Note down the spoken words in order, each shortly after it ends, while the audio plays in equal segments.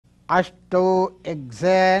अष्टौ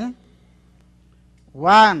exhale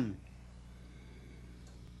 1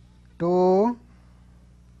 2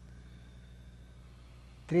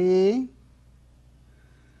 3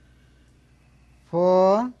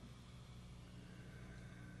 4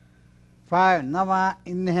 5 Nama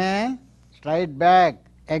inhale straight back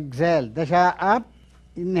exhale dasha up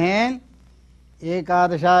inhale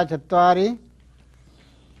ekadasha chatvari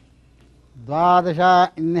dvadasha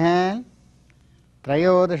inhale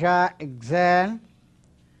त्रयोदशा exhale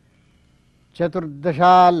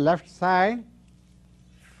चतुर्दशा left side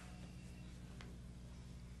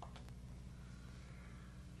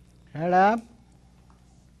head up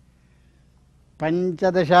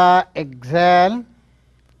पंचदशा exhale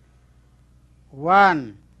 1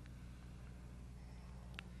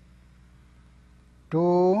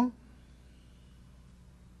 2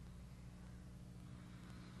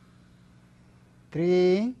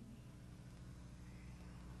 3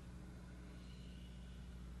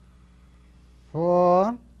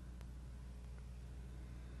 4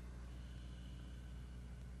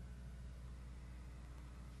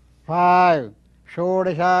 5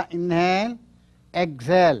 षोडशा inhale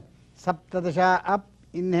exhale सप्तदशा up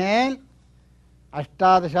inhale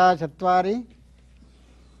अष्टादशा चत्वारि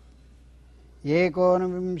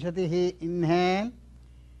एकोनविंशतिः inhale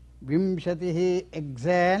विंशतिः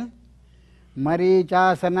exhale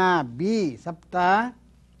मरीचासना B सप्त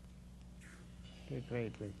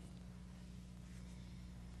right.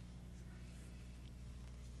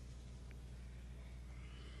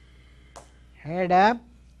 Head up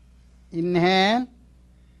inhale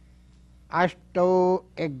अष्टौ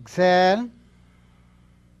exhale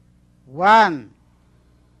 1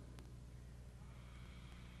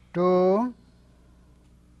 2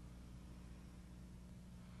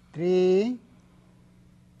 3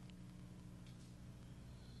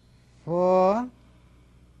 4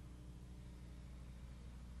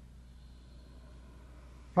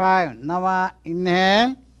 5 Nava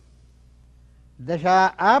inhale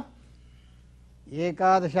dasha up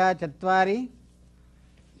ekadasha chatvari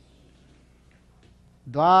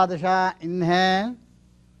dvadasha inhale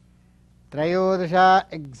त्रयोदशा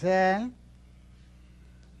exhale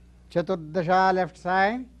चतुर्दशा left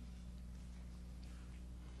side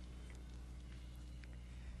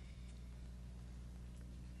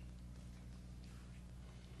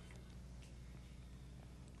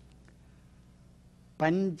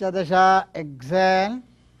पंचदशा exhale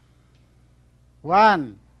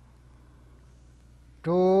 1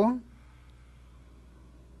 2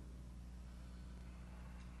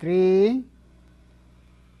 3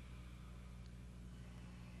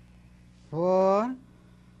 4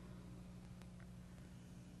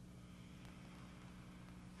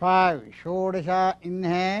 5 षोडशा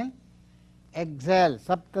inhale exhale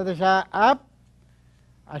सप्तदशा up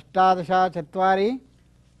अष्टादशा चत्वारि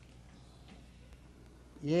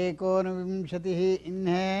एकोनविंशतिः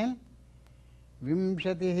inhale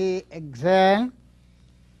विंशतिः exhale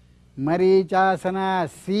मरीचासना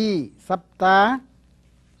C सप्त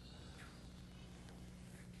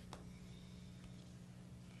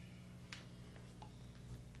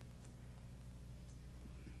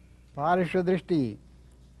पार्श्वदृष्टि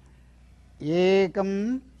एकं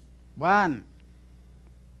 1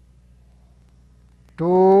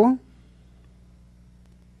 2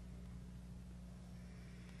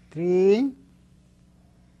 3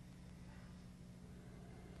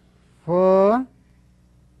 4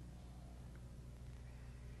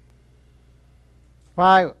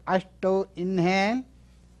 5 अष्टौ inhale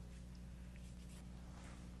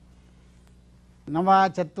नव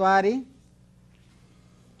चत्वारि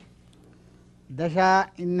दशा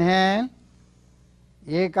inhale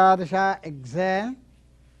एकादशा exhale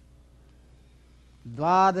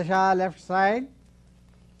द्वादशा left side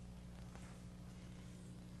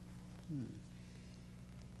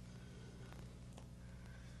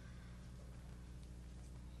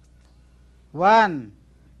one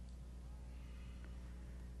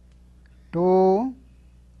 2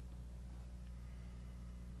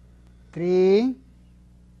 3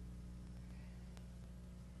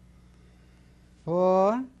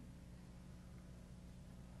 4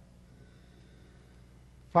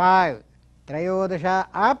 5 त्रयोदशा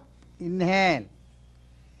up inhale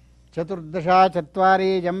चतुर्दशा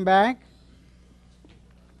चत्वारि jump back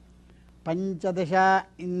पंचदशा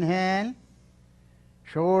inhale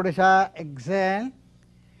षोडशा exhale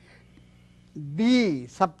D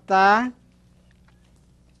सप्त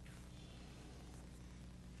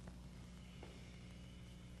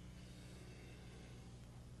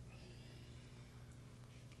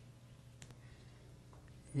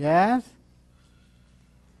yes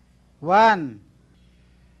 1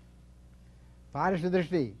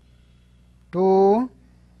 पार्श्वदृष्टि 2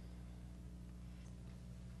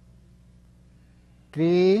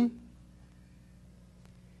 3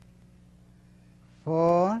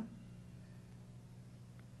 4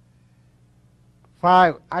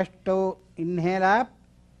 5 अष्टौ inhale up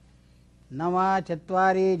नव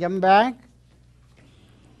चत्वारि jump back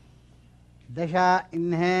दश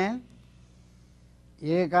inhale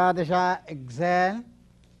एकादश exhale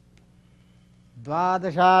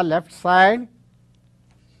द्वादश left side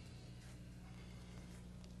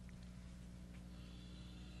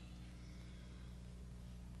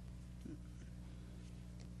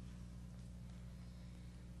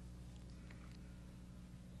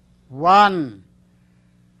one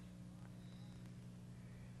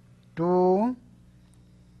 2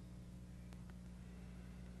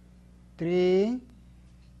 3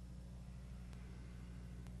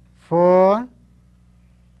 4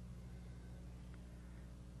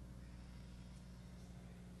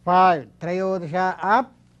 5 त्रयोदश up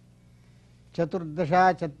चतुर्दश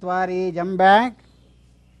चत्वारि jump back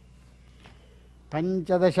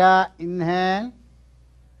पंचदश inhale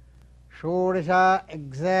षोडश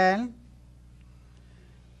exhale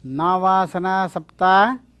नावासना सप्त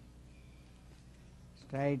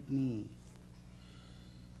straight knee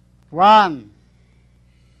 1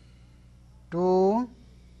 2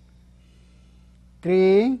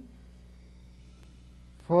 3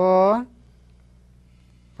 4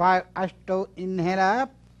 5 अष्टौ inhale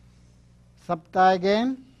up सप्त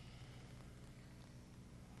again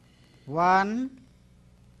 1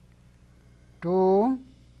 2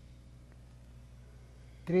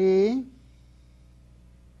 3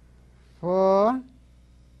 4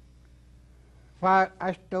 5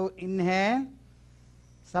 अष्टौ inhale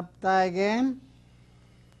सप्त again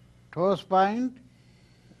toes point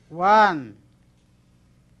 1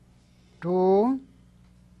 2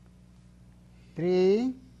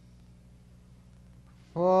 3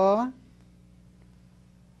 4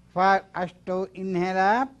 5 अष्टौ inhale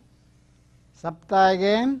up सप्त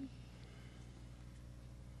again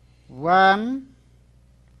 1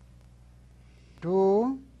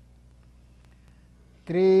 2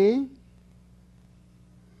 3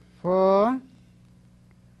 4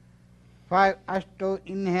 5 अष्टौ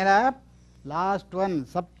inhale up last one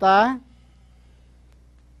सप्त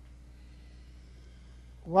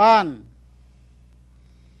 1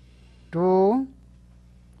 2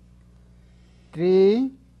 3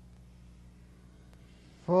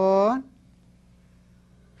 4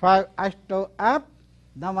 5 अष्टौ up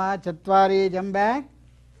नव चत्वारि jump back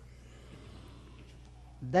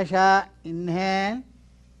दश inhale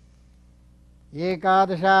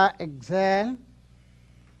एकादश exhale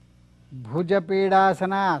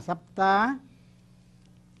भुजपीडासना सप्त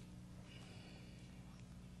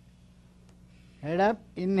head up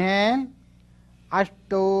inhale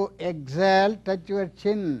अष्टौ exhale touch your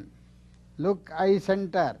chin look eye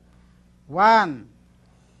center 1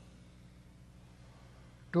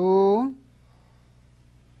 2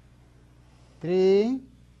 3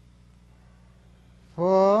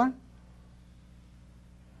 4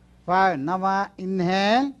 5 नव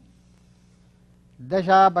inhale दश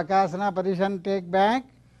बकासना position take back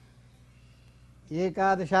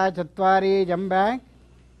एकादश चत्वारि jump back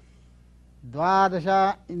द्वादश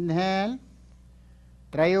inhale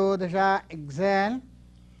त्रयोदश exhale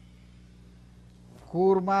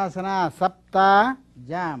कूर्मासना सप्त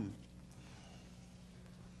jump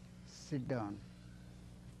sit down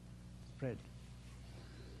spread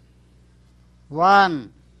 1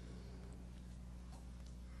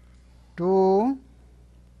 2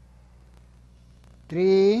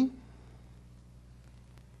 3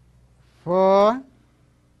 4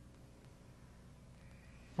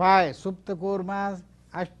 5 सुप्त कूर्मा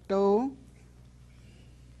अष्टौ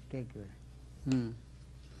take your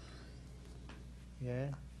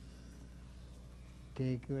yeah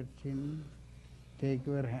take your chin take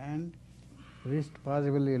your hand wrist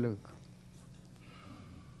possibly look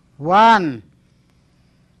 1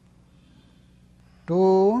 2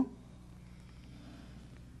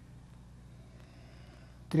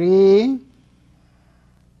 3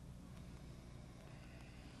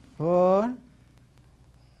 4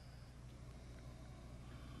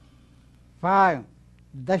 5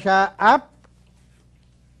 दश up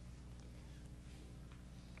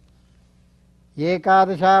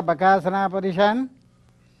एकादश बकासना पोजिशन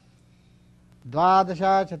द्वादश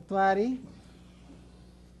चत्वारि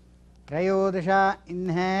त्रयोदश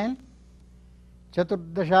inhale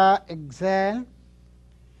चतुर्दश exhale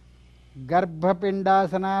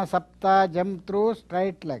गर्भपिंडासना सप्त jump through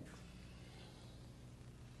straight legs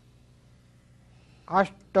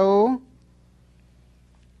अष्टौ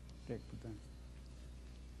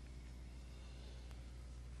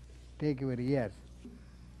Take your ears.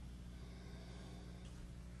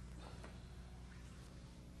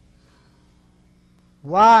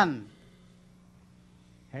 One.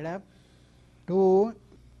 Head up. 2,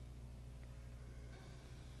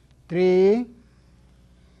 3,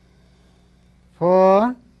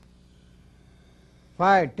 4,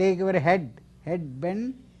 5. Take your head. Head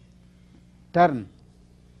bend. Turn.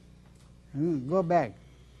 Go back.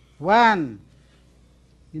 1.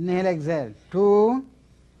 Inhale, exhale. 2,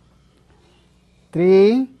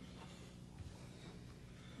 3,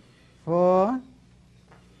 4,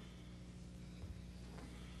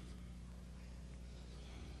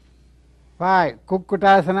 5.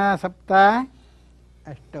 Kukkutasana sapta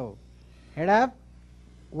ashto. Head up.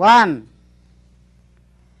 1,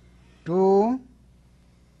 2,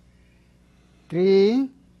 3,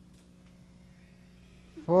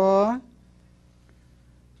 4,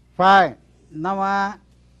 5. Now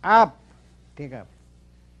up. Take up.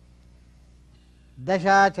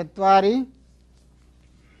 Dasha chatvari.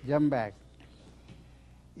 Jump back.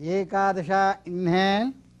 Ekadasha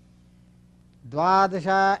inhale.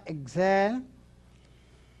 Dvadasha exhale.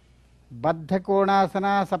 Baddha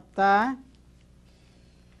konasana sapta.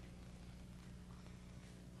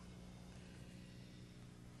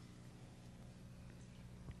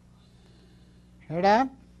 Head up.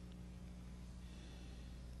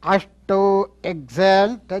 Ashto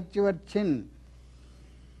exhale. Touch your chin.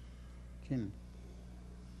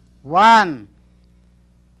 1,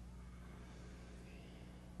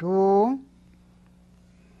 2,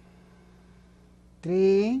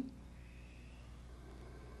 3,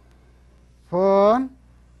 4,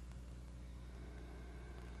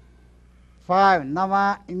 5.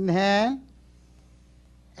 Now inhale,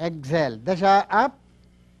 exhale. Dasha up.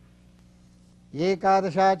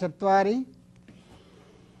 Ekadasha chatvari.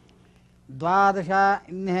 Dvadasha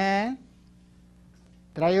inhale.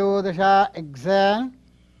 Trayodasha exhale.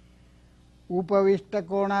 Upavishta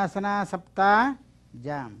konasana sapta.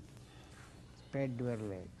 Jump. Spread your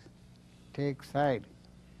legs. Take side.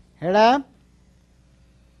 Head up.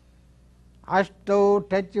 Ashto,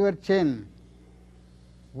 touch your chin.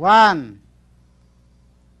 1,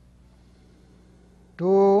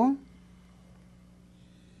 2,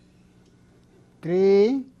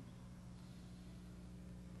 3,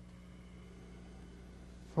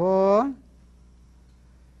 4,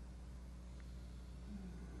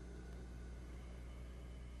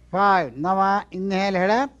 5. Now inhale, head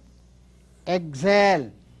up.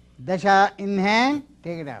 Exhale. Dasha inhale.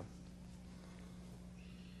 Take it up.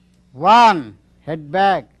 1. Head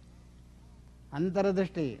back.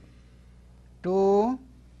 Antaradrishti. 2,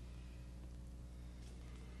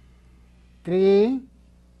 3,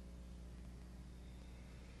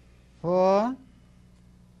 4,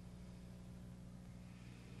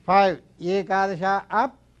 5. Ekadasha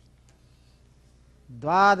up.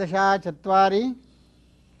 Dvadasha chatvari.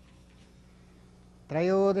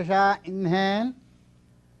 Trayodasha inhale.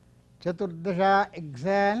 Chaturdasha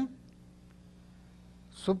exhale.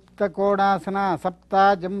 Supta Konasana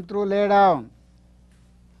Sapta, jump through, lay down.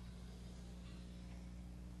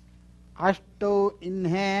 Ashto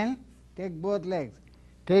inhale. Take both legs.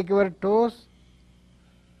 Take your toes.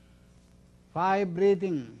 5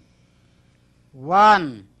 breathing.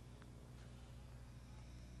 1,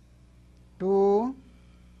 2,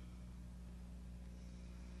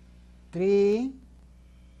 3,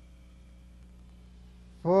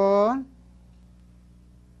 4,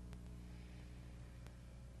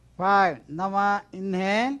 5. Now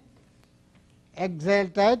inhale. Exhale,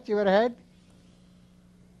 touch your head.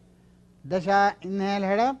 Dasha inhale,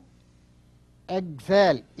 head up.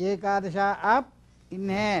 Exhale. Ekadasha up.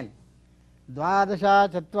 Inhale. Dvadasha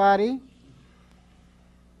chatvari.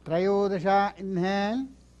 Trayodasha inhale.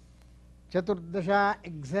 Chaturdasha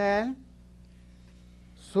exhale.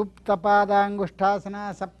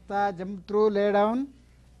 Suptapadangushthasana sapta, jump through, lay down.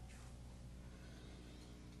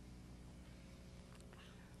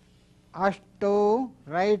 Ashto,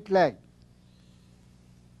 right leg.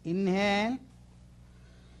 Inhale.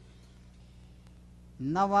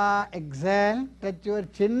 Nava, exhale. Touch your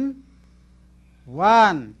chin.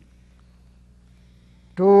 1,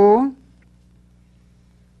 2,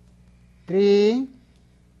 3,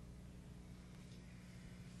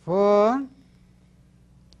 4,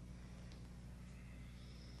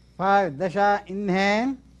 5. Dasha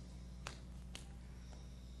inhale.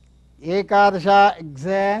 Ekadasha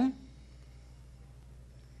exhale.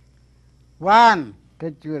 1.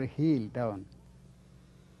 Touch your heel down.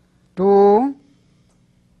 2,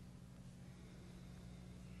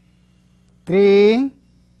 3,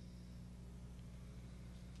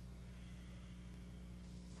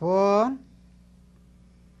 4,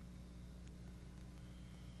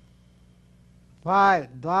 5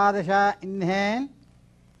 द्वादश inhale,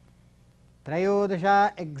 त्रयोदश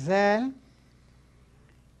exhale,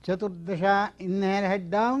 चतुर्दश inhale head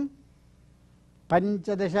down,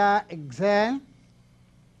 पंचदश exhale,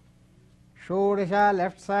 षोडश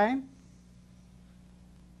left side,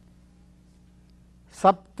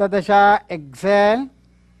 सप्तदश exhale,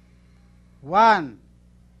 1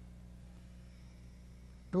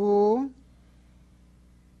 2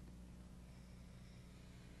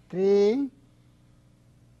 3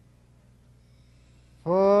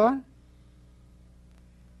 4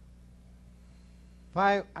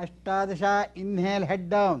 5 अष्टादश inhale head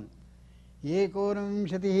down,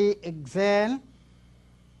 एकोनविंशतिः exhale,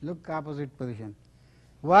 look opposite position,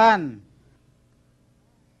 1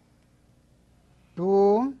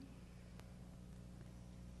 2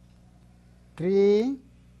 3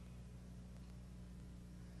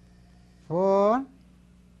 4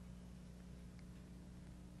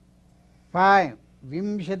 5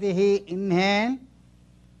 विंशतिः inhale,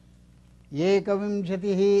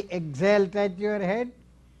 एकविंशतिः exhale, touch your head,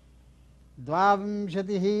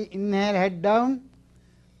 द्वाविंशतिः inhale head down,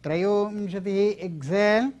 त्रयोविंशतिः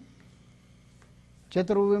exhale,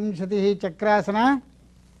 चतुर्विंशतिः Chakrasana,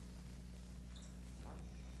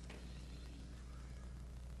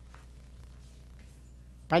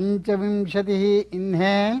 पंचविंशतिः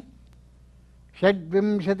inhale,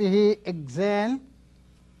 षड्विंशतिः exhale,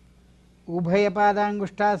 उभय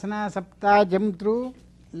पादांगुष्ठासना, सप्ता jump through,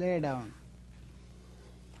 lay down,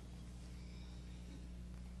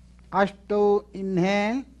 अष्टौ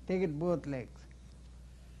inhale, take it both legs,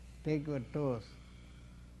 take your toes,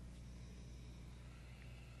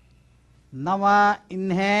 नव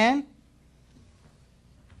inhale,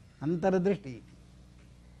 अंतर्दृष्टि,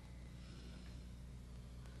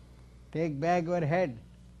 take back your head,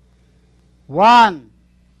 1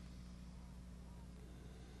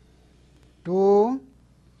 2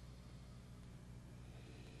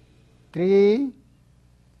 3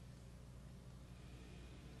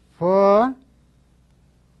 4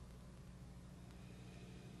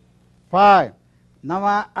 5 नव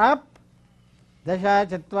up, दश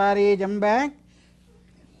चत्वारि jump back,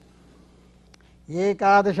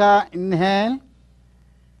 एकादश inhale,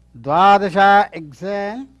 द्वादश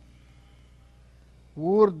exhale,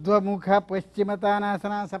 ऊर्ध्वमुख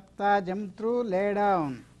पश्चिमतानासना, सप्ता jump through, lay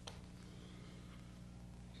down,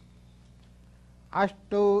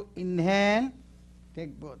 अष्टौ inhale,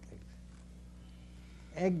 take both legs,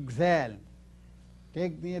 exhale,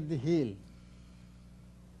 take near the heel,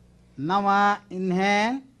 नव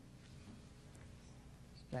inhale,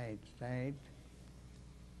 straight,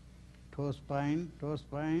 toes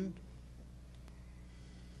point,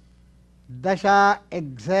 दश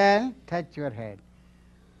exhale, touch your head,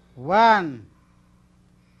 1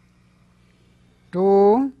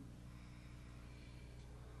 2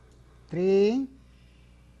 3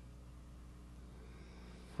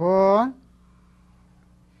 4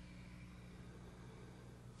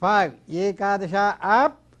 5 एकादश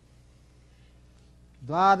up,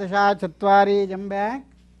 द्वादश चत्वारि jump back,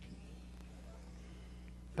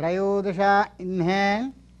 त्रयोदश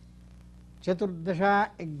inhale, चतुर्दश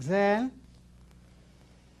exhale,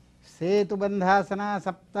 सेतुबंधासना,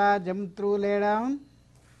 सप्ता jump through, lay down,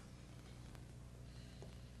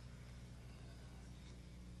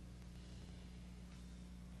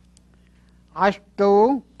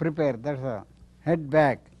 अष्टौ prepare, that's all, head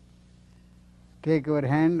back, take your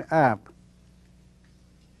hand up,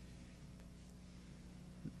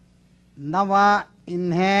 नव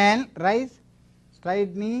inhale, rise,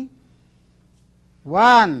 straight knee,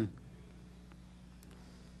 1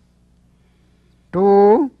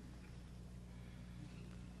 2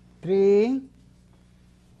 3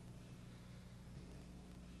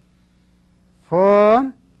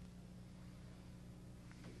 4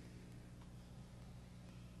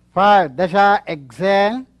 5 दश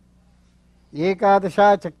exhale, एकादश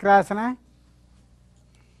चक्रासना,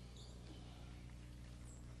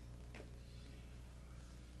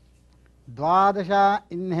 द्वादश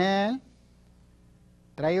inhale,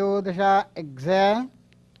 त्रयोदश exhale,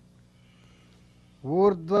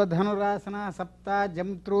 ऊर्ध्वधनुरासना, सप्ता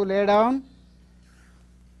jump through, lay down,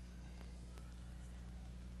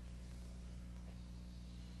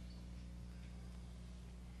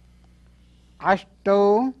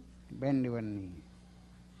 अष्टौ bend your knee,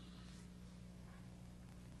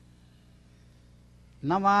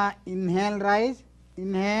 नव inhale, rise,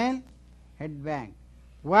 inhale, head back,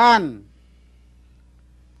 1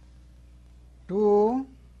 2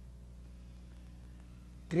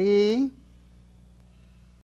 3